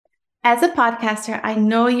As a podcaster, I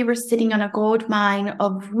know you were sitting on a gold mine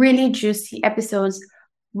of really juicy episodes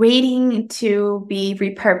waiting to be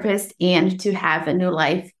repurposed and to have a new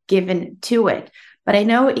life given to it. But I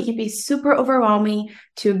know it can be super overwhelming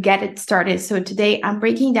to get it started. So today I'm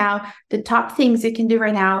breaking down the top things you can do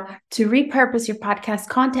right now to repurpose your podcast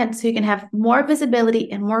content so you can have more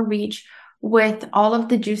visibility and more reach with all of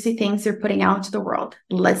the juicy things you're putting out into the world.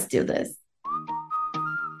 Let's do this.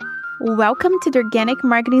 Welcome to the Organic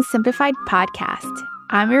Marketing Simplified podcast.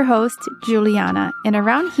 I'm your host, Juliana, and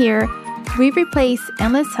around here, we replace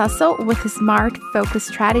endless hustle with smart, focused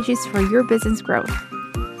strategies for your business growth.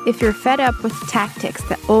 If you're fed up with tactics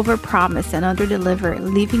that overpromise and underdeliver,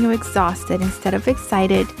 leaving you exhausted instead of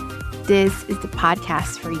excited, this is the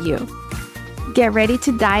podcast for you. Get ready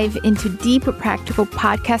to dive into deep, practical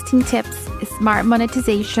podcasting tips, smart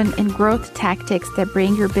monetization, and growth tactics that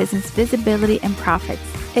bring your business visibility and profits.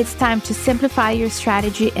 It's time to simplify your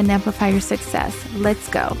strategy and amplify your success. Let's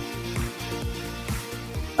go.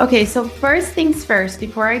 Okay, so first things first,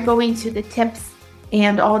 before I go into the tips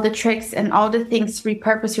and all the tricks and all the things to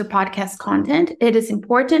repurpose your podcast content, it is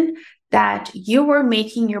important that you are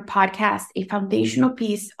making your podcast a foundational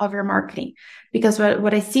piece of your marketing. Because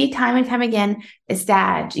what I see time and time again is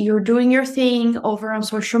that you're doing your thing over on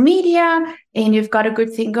social media and you've got a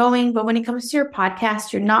good thing going. But when it comes to your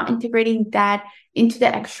podcast, you're not integrating that into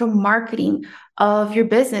the actual marketing of your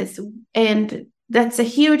business. And that's a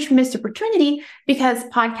huge missed opportunity because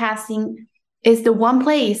podcasting is the one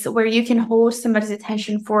place where you can hold somebody's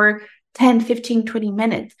attention for 10, 15, 20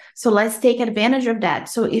 minutes. So let's take advantage of that.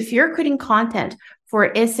 So if you're creating content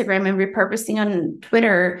for Instagram and repurposing on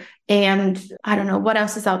Twitter and I don't know what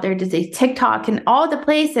else is out there today, TikTok and all the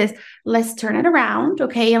places, let's turn it around.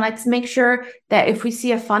 Okay. And let's make sure that if we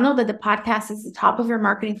see a funnel, that the podcast is the top of your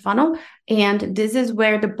marketing funnel. And this is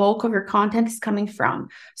where the bulk of your content is coming from.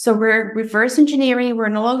 So we're reverse engineering. We're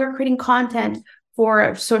no longer creating content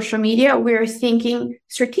for social media. We're thinking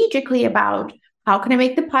strategically about how can I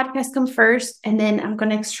make the podcast come first? And then I'm going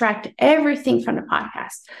to extract everything from the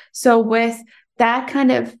podcast. So with that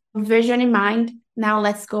kind of vision in mind, now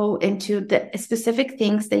let's go into the specific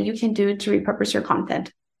things that you can do to repurpose your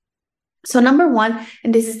content. So number one,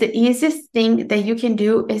 and this is the easiest thing that you can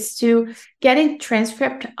do, is to get a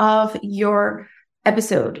transcript of your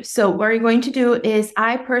episode. So what you're going to do is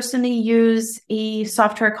I personally use a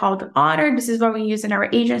software called Otter. This is what we use in our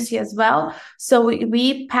agency as well. So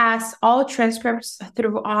we pass all transcripts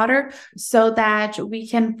through Otter so that we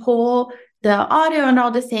can pull the audio and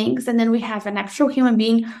all the things. And then we have an actual human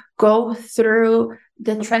being go through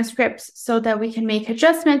the transcripts so that we can make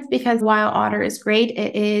adjustments, because while Otter is great,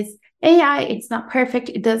 it is AI, it's not perfect.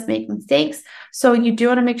 It does make mistakes. So you do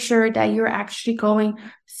want to make sure that you're actually going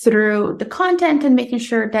through the content and making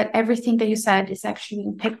sure that everything that you said is actually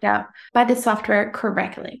being picked up by the software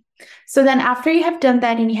correctly. So then after you have done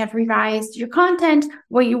that and you have revised your content,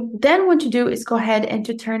 what you then want to do is go ahead and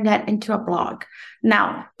to turn that into a blog.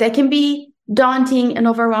 Now, that can be daunting and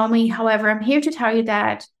overwhelming. However, I'm here to tell you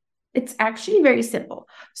that it's actually very simple.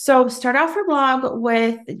 So start off your blog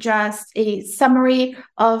with just a summary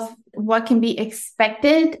of what can be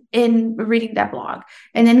expected in reading that blog,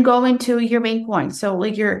 and then go into your main points. So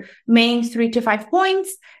like your main 3 to 5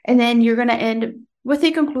 points, and then you're going to end with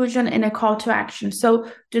a conclusion and a call to action. So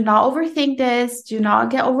do not overthink this. Do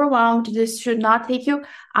not get overwhelmed. This should not take you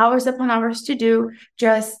hours upon hours to do.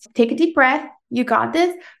 Just take a deep breath. You got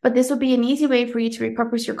this, but this will be an easy way for you to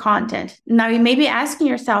repurpose your content. Now, you may be asking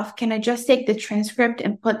yourself, can I just take the transcript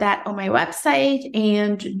and put that on my website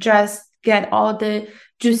and just get all the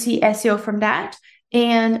juicy SEO from that?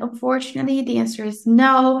 And unfortunately, the answer is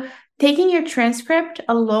no. Taking your transcript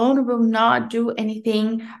alone will not do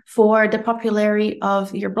anything for the popularity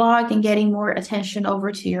of your blog and getting more attention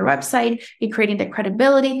over to your website and creating the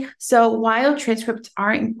credibility. So while transcripts are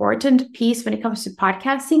an important piece when it comes to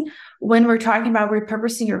podcasting, when we're talking about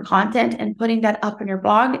repurposing your content and putting that up on your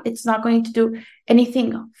blog, it's not going to do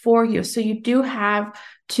anything for you. So you do have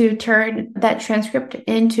to turn that transcript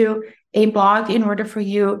into a blog in order for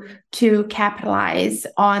you to capitalize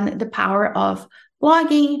on the power of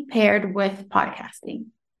blogging paired with podcasting.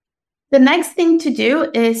 The next thing to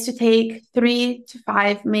do is to take 3 to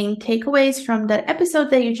 5 main takeaways from that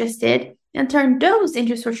episode that you just did and turn those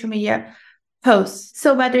into social media posts.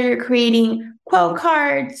 So whether you're creating quote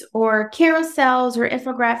cards or carousels or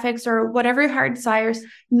infographics or whatever your heart desires,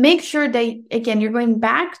 make sure that, again, you're going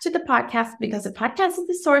back to the podcast, because the podcast is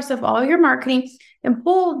the source of all your marketing, and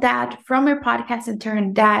pull that from your podcast and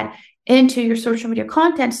turn that into your social media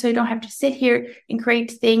content, so you don't have to sit here and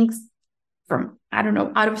create things from,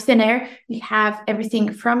 out of thin air. You have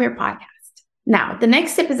everything from your podcast. Now, the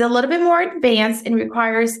next tip is a little bit more advanced and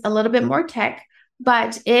requires a little bit more tech,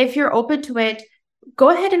 but if you're open to it, go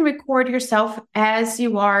ahead and record yourself as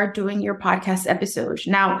you are doing your podcast episodes.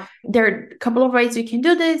 Now, there are a couple of ways you can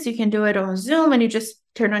do this. You can do it on Zoom and you just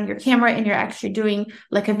turn on your camera and you're actually doing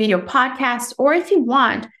like a video podcast. Or if you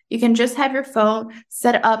want, you can just have your phone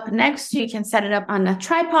set up next to you. You can set it up on a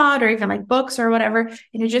tripod or even like books or whatever.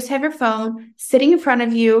 And you just have your phone sitting in front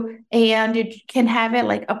of you and you can have it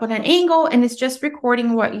like up on an angle and it's just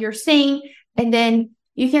recording what you're saying. And then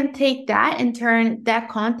you can take that and turn that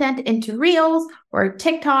content into Reels or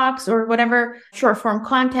TikToks or whatever short form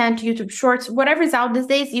content, YouTube Shorts, whatever's out these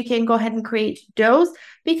days, you can go ahead and create those.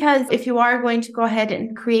 Because if you are going to go ahead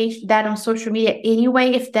and create that on social media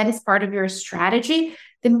anyway, if that is part of your strategy,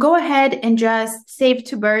 then go ahead and just save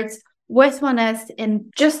two birds with one nest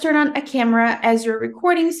and just turn on a camera as you're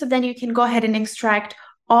recording. So then you can go ahead and extract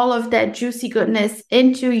all of that juicy goodness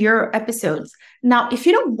into your episodes. Now, if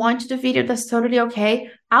you don't want to do video, that's totally okay.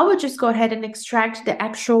 I would just go ahead and extract the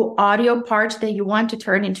actual audio part that you want to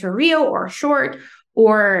turn into a reel or a short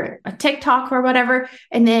or a TikTok or whatever.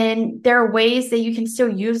 And then there are ways that you can still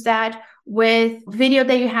use that with video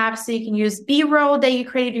that you have. So you can use B-roll that you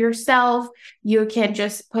created yourself. You can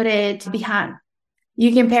just put it behind.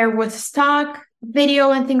 You can pair with stock video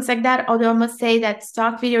and things like that. Although I must say that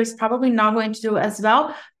stock video is probably not going to do as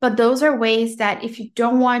well. But those are ways that if you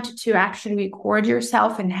don't want to actually record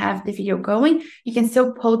yourself and have the video going, you can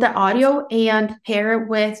still pull the audio and pair it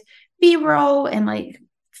with B-roll and like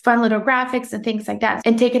fun little graphics and things like that,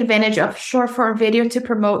 and take advantage of short form video to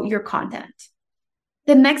promote your content.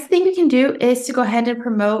 The next thing you can do is to go ahead and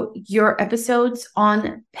promote your episodes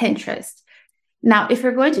on Pinterest. Now, if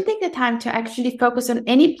you're going to take the time to actually focus on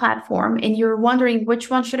any platform and you're wondering which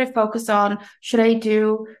one should I focus on, should I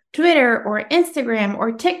do Twitter or Instagram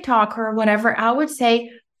or TikTok or whatever, I would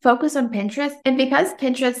say focus on Pinterest. And because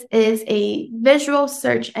Pinterest is a visual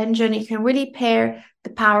search engine, you can really pair the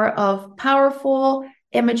power of powerful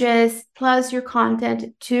images plus your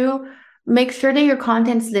content to make sure that your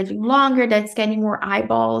content is living longer, that it's getting more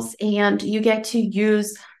eyeballs, and you get to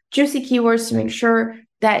use juicy keywords to make sure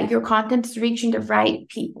that your content is reaching the right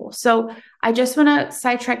people. So I just want to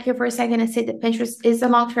sidetrack here for a second and say that Pinterest is a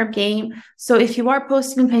long-term game. So if you are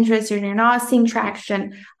posting on Pinterest and you're not seeing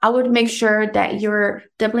traction, I would make sure that you're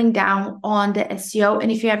doubling down on the SEO.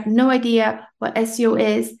 And if you have no idea what SEO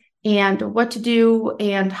is and what to do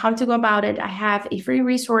and how to go about it, I have a free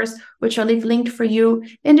resource, which I'll leave linked for you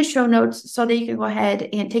in the show notes so that you can go ahead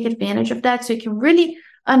and take advantage of that. So you can really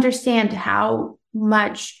understand how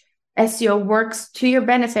much SEO works to your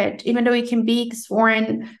benefit, even though it can be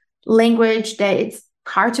foreign language that it's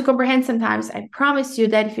hard to comprehend sometimes. I promise you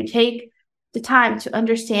that if you take the time to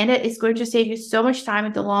understand it, it's going to save you so much time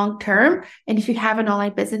in the long term. And if you have an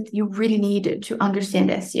online business, you really need to understand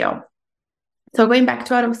SEO. So going back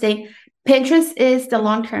to what I'm saying, Pinterest is the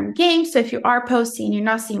long-term game. So if you are posting and you're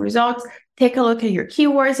not seeing results, take a look at your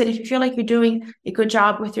keywords. And if you feel like you're doing a good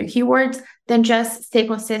job with your keywords, then just stay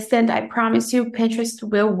consistent. I promise you, Pinterest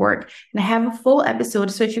will work. And I have a full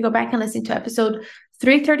episode. So if you go back and listen to episode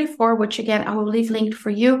 334, which again, I will leave linked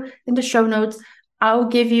for you in the show notes, I'll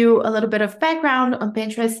give you a little bit of background on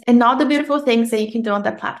Pinterest and all the beautiful things that you can do on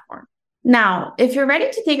that platform. Now, if you're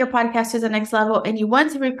ready to take your podcast to the next level and you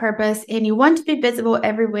want to repurpose and you want to be visible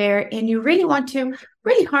everywhere and you really want to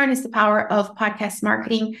really harness the power of podcast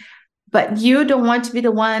marketing, but you don't want to be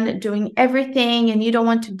the one doing everything and you don't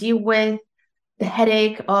want to deal with the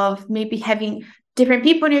headache of maybe having different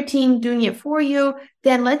people on your team doing it for you,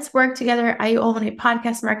 then let's work together. I own a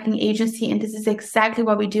podcast marketing agency, and this is exactly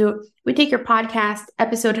what we do. We take your podcast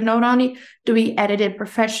episode and not only do we edit it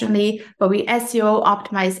professionally, but we SEO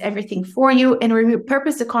optimize everything for you and we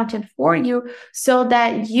repurpose the content for you so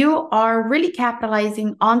that you are really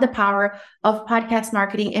capitalizing on the power of podcast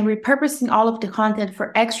marketing and repurposing all of the content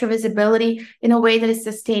for extra visibility in a way that is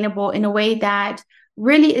sustainable, in a way that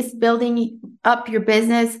really is building up your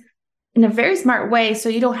business in a very smart way, so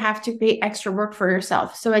you don't have to create extra work for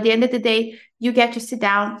yourself. So at the end of the day, you get to sit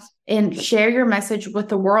down and share your message with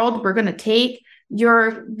the world. We're going to take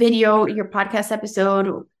your video, your podcast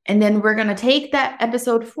episode, and then we're going to take that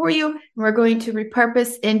episode for you, and we're going to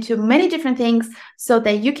repurpose into many different things so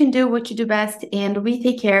that you can do what you do best, and we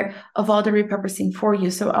take care of all the repurposing for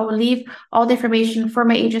you. So I will leave all the information for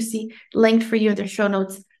my agency linked for you in the show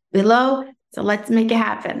notes below. So let's make it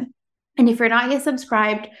happen. And if you're not yet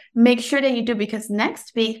subscribed, make sure that you do, because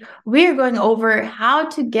next week we're going over how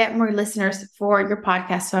to get more listeners for your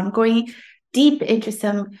podcast. So I'm going deep into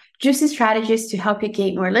some juicy strategies to help you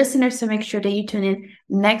get more listeners. So make sure that you tune in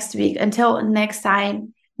next week. Until next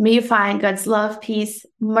time, May you find God's love, peace,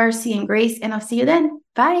 mercy, and grace, and I'll see you then.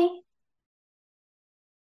 Bye.